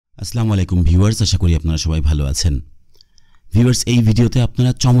আসসালামু আলাইকুম ভিউয়ার্স, আশা করি আপনারা সবাই ভালো আছেন। ভিউয়ার্স, এই ভিডিওতে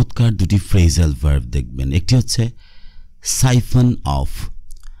আপনারা চমৎকার দুটি ফ্রেজাল ভার্ব দেখবেন। একটি হচ্ছে সাইফন অফ।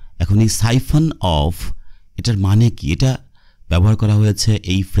 এখন এই সাইফন অফ এটার মানে কি? এটা ব্যবহার করা হয়েছে,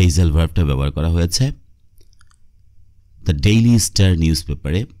 এই ফ্রেজাল ভার্বটা ব্যবহার করা হয়েছে দ্য ডেইলি স্টার নিউজ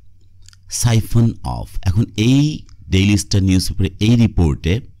পেপারে। সাইফন অফ, এখন এই ডেইলি স্টার নিউজ পেপারে এই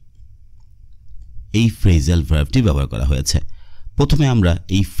রিপোর্টে এই ফ্রেজাল ভার্বটি ব্যবহার করা হয়েছে। প্রথমে আমরা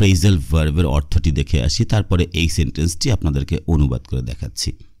এই ফ্রেজাল ভার্বের অর্থটি দেখে আসি, তারপরে এই সেন্টেন্সটি আপনাদেরকে অনুবাদ করে দেখাচ্ছি।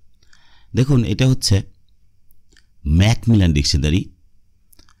 দেখুন, এটা হচ্ছে ম্যাকমিলান ডিকশনারি,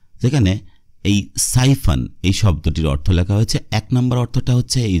 যেখানে এই সাইফন এই শব্দটির অর্থ লেখা হয়েছে। এক নম্বর অর্থটা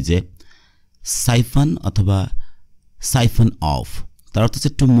হচ্ছে এই যে সাইফন অথবা সাইফন অফ, তার অর্থ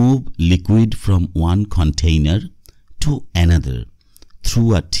হচ্ছে to move liquid from one container to another through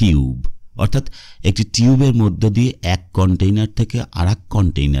a tube. অর্থাৎ একটি টিউবের মধ্য দিয়ে এক কন্টেইনার থেকে আরেক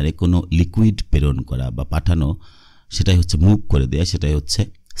কন্টেইনারে কোনো লিকুইড প্রেরণ করা বা পাঠানো, সেটাই হচ্ছে মুভ করে দেয়া, সেটাই হচ্ছে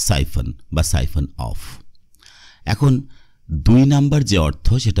সাইফন বা সাইফন অফ। এখন দুই নাম্বার যে অর্থ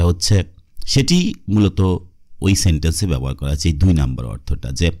সেটা হচ্ছে, সেটি মূলত ওই সেন্টেন্সে ব্যবহার করা আছে। এই দুই নাম্বার অর্থটা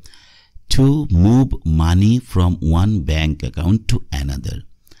যে to move money from one bank account to another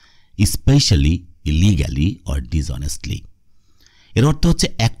specially illegally or ডিসঅনেস্টলি। এর অর্থ হচ্ছে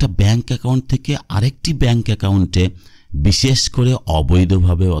একটা ব্যাঙ্ক অ্যাকাউন্ট থেকে আরেকটি ব্যাঙ্ক অ্যাকাউন্টে বিশেষ করে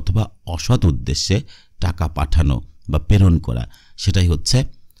অবৈধভাবে অথবা অসৎ উদ্দেশ্যে টাকা পাঠানো বা প্রেরণ করা, সেটাই হচ্ছে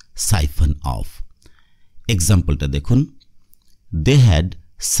সাইফন অফ। এক্সাম্পলটা দেখুন, they had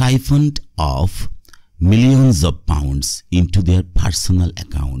সাইফন্ড of millions of pounds into their personal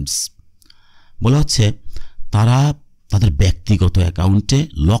accounts. বলা হচ্ছে তারা তাদের ব্যক্তিগত অ্যাকাউন্টে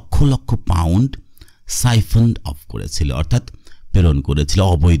লক্ষ লক্ষ পাউন্ড সাইফন্ড অফ করেছিল, অর্থাৎ প্রেরণ করেছিল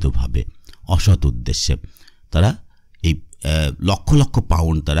অবৈধভাবে অসৎ উদ্দেশ্যে। তারা এই লক্ষ লক্ষ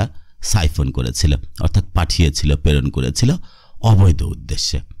পাউন্ড তারা সাইফন করেছিল, অর্থাৎ পাঠিয়েছিল, প্রেরণ করেছিল অবৈধ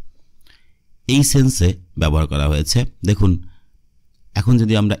উদ্দেশ্যে। এই সেন্সে ব্যবহার করা হয়েছে। দেখুন, এখন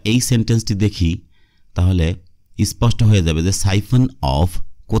যদি আমরা এই সেন্টেন্সটি দেখি তাহলে স্পষ্ট হয়ে যাবে যে সাইফন অফ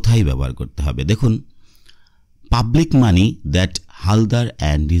কোথায় ব্যবহার করতে হবে। দেখুন, public money that Haldar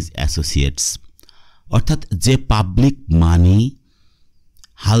and his associates, অর্থাৎ যে public money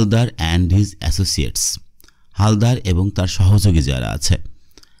Haldar and his associates, Haldar এবং তার সহযোগী যারা আছে,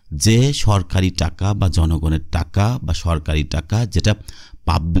 যে সরকারি টাকা বা জনগণের টাকা বা সরকারি টাকা যেটা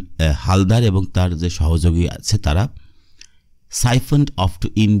হালদার এবং তার যে সহযোগী আছে তারা সাইফন্ড of to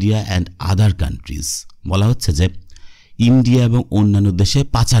India and other countries. বলা হচ্ছে যে ইন্ডিয়া এবং অন্যান্য দেশে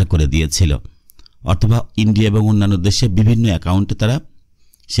পাচার করে দিয়েছিল, অথবা ইন্ডিয়া এবং অন্যান্য দেশে বিভিন্ন অ্যাকাউন্টে তারা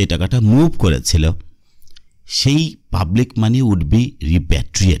সেই টাকাটা মুভ করেছিল। সেই পাবলিক মানি উড বি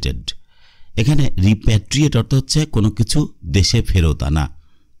রিপ্যাট্রিয়েটেড। এখানে রিপ্যাট্রিয়েট অর্থ হচ্ছে কোনো কিছু দেশে ফেরত আনা।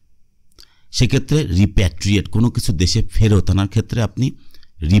 সেক্ষেত্রে রিপ্যাট্রিয়েট, কোনো কিছু দেশে ফেরত আনার ক্ষেত্রে আপনি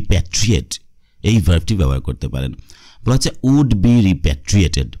রিপ্যাট্রিয়েট এই ভার্বটি ব্যবহার করতে পারেন। বলা হচ্ছে উড বি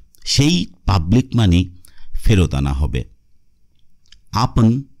রিপ্যাট্রিয়েটেড, সেই পাবলিক মানি ফেরত আনা হবে। আপন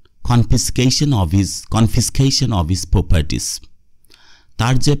কনফিসকেশন অফ হিজ প্রপার্টিস,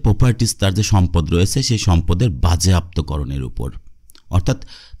 তার যে প্রপার্টিস, তার যে সম্পদ রয়েছে সেই সম্পদের বাজেয়াপ্তকরণের উপর, অর্থাৎ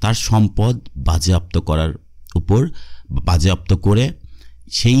তার সম্পদ বাজেয়াপ্ত করার উপর, বাজেয়াপ্ত করে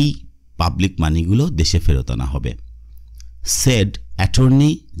সেই পাবলিক মানিগুলো দেশে ফেরত আনা হবে। Shed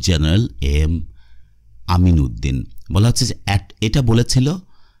attorney general M Aminuddin. বলা হচ্ছে যে এটা বলেছিল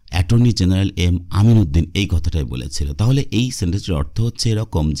অ্যাটর্নি জেনারেল এম আমিনউদ্দিন, এই কথাটাই বলেছিল। তাহলে এই সেন্টেন্সের অর্থ হচ্ছে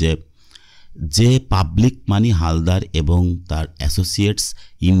এরকম যে পাবলিক মানি হালদার এবং তার অ্যাসোসিয়েটস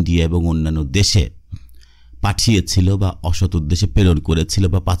ইন্ডিয়া এবং অন্যান্য দেশে পাঠিয়েছিল বা অসৎ উদ্দেশ্যে প্রেরণ করেছিল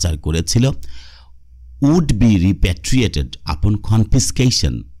বা পাচার করেছিল, উড বি রিপ্যাট্রিয়েটেড আপন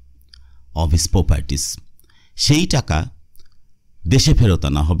কনফিসকেশন অফ হিজ প্রপার্টিস, সেই টাকা দেশে ফেরত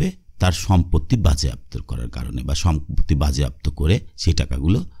আনা হবে তার সম্পত্তি বাজেয়াপ্ত করার কারণে, বা সম্পত্তি বাজেয়াপ্ত করে সেই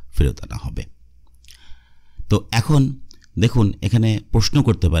টাকাগুলো ফেরত আনা হবে। তো এখন দেখুন, এখানে প্রশ্ন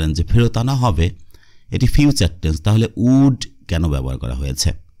করতে পারেন যে ফেরত আনা হবে, এটি ফিউচার টেন্স, তাহলে উড কেন ব্যবহার করা হয়েছে?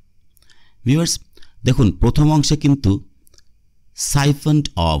 ভিউয়ার্স, দেখুন প্রথম অংশে কিন্তু সাইফন্ড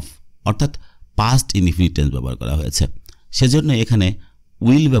অফ অর্থাৎ পাস্ট ইনডিফিনিট টেন্স ব্যবহার করা হয়েছে, সেজন্য এখানে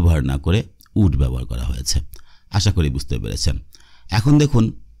উইল ব্যবহার না করে উড ব্যবহার করা হয়েছে। আশা করি বুঝতে পেরেছেন। এখন দেখুন,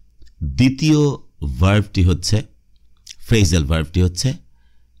 দ্বিতীয় ভার্বটি হচ্ছে, ফ্রেজাল ভার্বটি হচ্ছে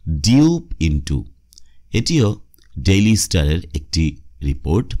ডিউপ ইনটু। এটিও ডেইলি স্টারের একটি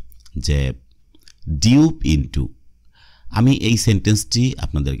রিপোর্ট যে ডিউপ ইনটু। আমি এই সেন্টেন্সটি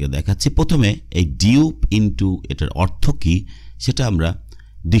আপনাদেরকে দেখাচ্ছি। প্রথমে এই ডিউপ ইনটু এটার অর্থ কী সেটা আমরা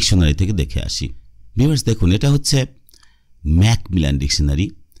ডিকশনারি থেকে দেখে আসি। ভিউয়ার্স, দেখুন, এটা হচ্ছে ম্যাকমিলান ডিকশনারি,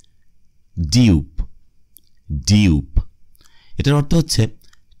 ডিউপ ডিউপ এটার অর্থ হচ্ছে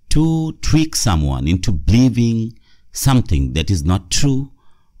two trick someone into believing something that is not true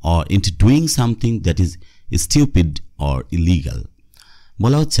or into doing something that is স্টিউপিড or illegal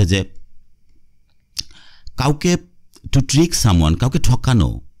বলা হচ্ছে যে কাউকে টু ট্রিক সামওয়ান কাউকে ঠকানো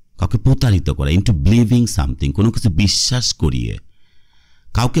কাউকে প্রতারিত করা ইনটু বিলিভিং সামথিং কোনো কিছু বিশ্বাস করিয়ে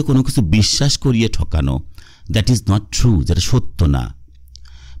কাউকে কোনো কিছু বিশ্বাস করিয়ে ঠকানো দ্যাট ইজ নট ট্রু যেটা সত্য না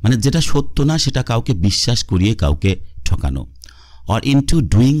মানে যেটা সত্য না সেটা কাউকে বিশ্বাস করিয়ে কাউকে ঠকানো অর ইনটু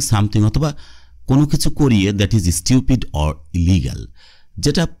ডুইং সামথিং অথবা কোনো কিছু করিয়ে দ্যাট ইজ স্টিউপিড অর ইলিগাল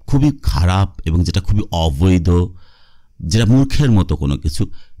যেটা খুবই খারাপ এবং যেটা খুবই অবৈধ যেটা মূর্খের মতো কোনো কিছু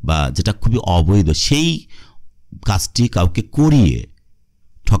বা যেটা খুবই অবৈধ সেই কাজটি কাউকে করিয়ে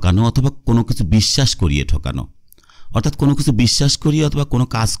ঠকানো অথবা কোনো কিছু বিশ্বাস করিয়ে ঠকানো অর্থাৎ কোনো কিছু বিশ্বাস করিয়ে অথবা কোনো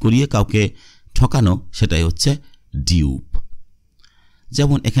কাজ করিয়ে কাউকে ঠকানো সেটাই হচ্ছে ডিউপ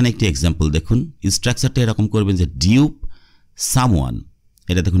যেমন এখানে একটি এক্সাম্পল দেখুন স্ট্রাকচারটা এরকম করবেন যে ডিউপ সামওয়ান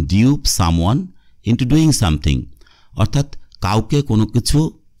এটা দেখুন dupe someone into doing something অর্থাৎ কাউকে কোনো কিছু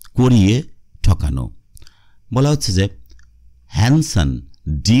করিয়ে ঠকানো বলা হচ্ছে যে Hanson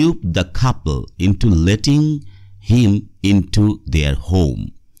dupe the couple into letting him into their home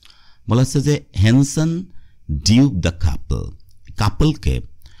বলা হচ্ছে যে হ্যানসন ডিউপ দ্য কাপলকে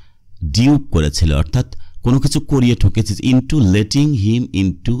ডিউপ করেছিল অর্থাৎ কোনো কিছু করিয়ে ঠকেছে into letting him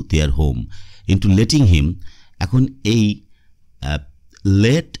into their home into letting হিম এখন এই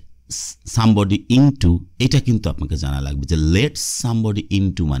লেট সামবডি ইনটু এটা কিন্তু আপনাকে জানা লাগবে যে লেট সামবডি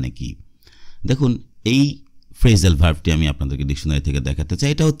ইনটু মানে কি দেখুন এই ফ্রেজাল ভার্বটি আমি আপনাদেরকে ডিকশনারি থেকে দেখাতে চাই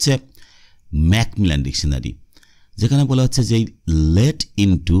এটা হচ্ছে ম্যাকমিলান ডিকশনারি যেখানে বলা হচ্ছে যে লেট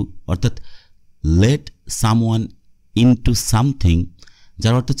ইনটু অর্থাৎ লেট সামওয়ান ইনটু সামথিং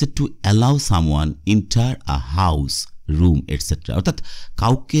যার অর্থ হচ্ছে to allow someone inter a house room etcetera অর্থাৎ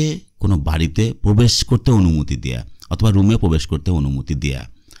কাউকে কোনো বাড়িতে প্রবেশ করতে অনুমতি দেয়া অথবা রুমে প্রবেশ করতে অনুমতি দেয়া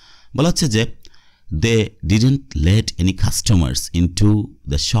বলা হচ্ছে যে দে didn't late any customers into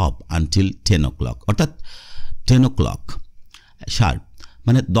the shop until 10 o'clock অর্থাৎ 10 o'clock শার্প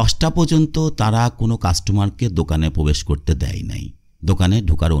মানে 10টা পর্যন্ত তারা কোনো কাস্টমারকে দোকানে প্রবেশ করতে দেয় নাই দোকানে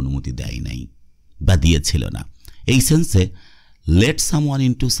ঢোকার অনুমতি দেয় নাই বা দিয়েছিল না এই সেন্সে লেট সামওয়ান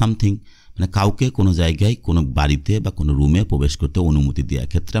ইনটু সামথিং মানে কাউকে কোনো জায়গায় কোনো বাড়িতে বা কোনো রুমে প্রবেশ করতে অনুমতি দেওয়ার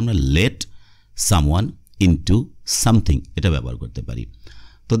ক্ষেত্রে আমরা লেট সামওয়ান ইনটু সামথিং এটা ব্যবহার করতে পারি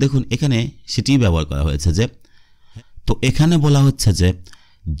তো দেখুন এখানে সেটি ব্যবহার করা হয়েছে যে তো এখানে বলা হচ্ছে যে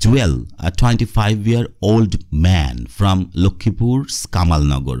Jewel a 25-year-old man from Lakshmipur's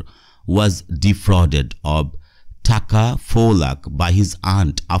Kamalnagar was defrauded of Taka 4 lakh by his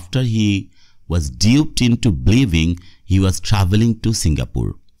aunt after he was duped into believing he was traveling to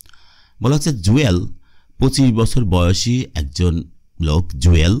Singapore বলা হচ্ছে জুয়েল 25 বছর বয়সী একজন লোক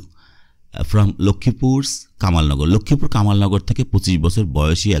জুয়েল ফ্রম লক্ষ্মীপুর লক্ষ্মীপুর কামালনগর থেকে 25 বছর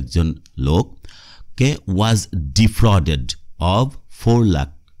বয়সী একজন লোককে ওয়াজ ডিফ্রডেড অফ 4 লাখ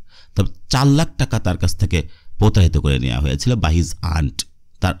তবে 4 লাখ টাকা তার কাছ থেকে প্রতারিত করে নেওয়া হয়েছিল বাই হিজ আন্ট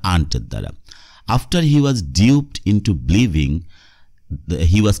তার আন্টের দ্বারা after he was ডিউপড into believing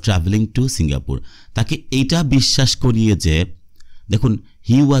he was travelling to Singapore তাকে এইটা বিশ্বাস করিয়ে যে দেখুন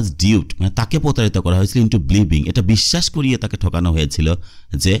হি ওয়াজ ডিউপড মানে তাকে প্রতারিত করা হয়েছিল ইনটু বিলিভিং এটা বিশ্বাস করিয়ে তাকে ঠকানো হয়েছিল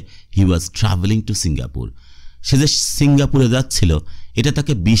যে হি ওয়াজ ট্রাভেলিং টু সিঙ্গাপুর সে যে সিঙ্গাপুরে যাচ্ছিল এটা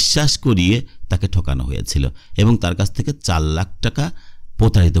তাকে বিশ্বাস করিয়ে তাকে ঠকানো হয়েছিল এবং তার কাছ থেকে 4 লাখ টাকা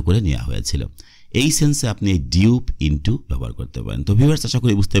প্রতারিত করে নেওয়া হয়েছিল এই সেন্সে আপনি এই ডিউপ ইনটু ব্যবহার করতে পারেন তো ভিউয়ার্স আশা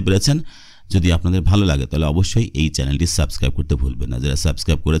করি বুঝতে পেরেছেন যদি আপনাদের ভালো লাগে তাহলে অবশ্যই এই চ্যানেলটি সাবস্ক্রাইব করতে ভুলবেন না যারা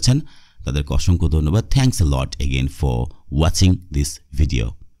সাবস্ক্রাইব করেছেন তাদেরকে অসংখ্য ধন্যবাদ thanks a lot again for watching this video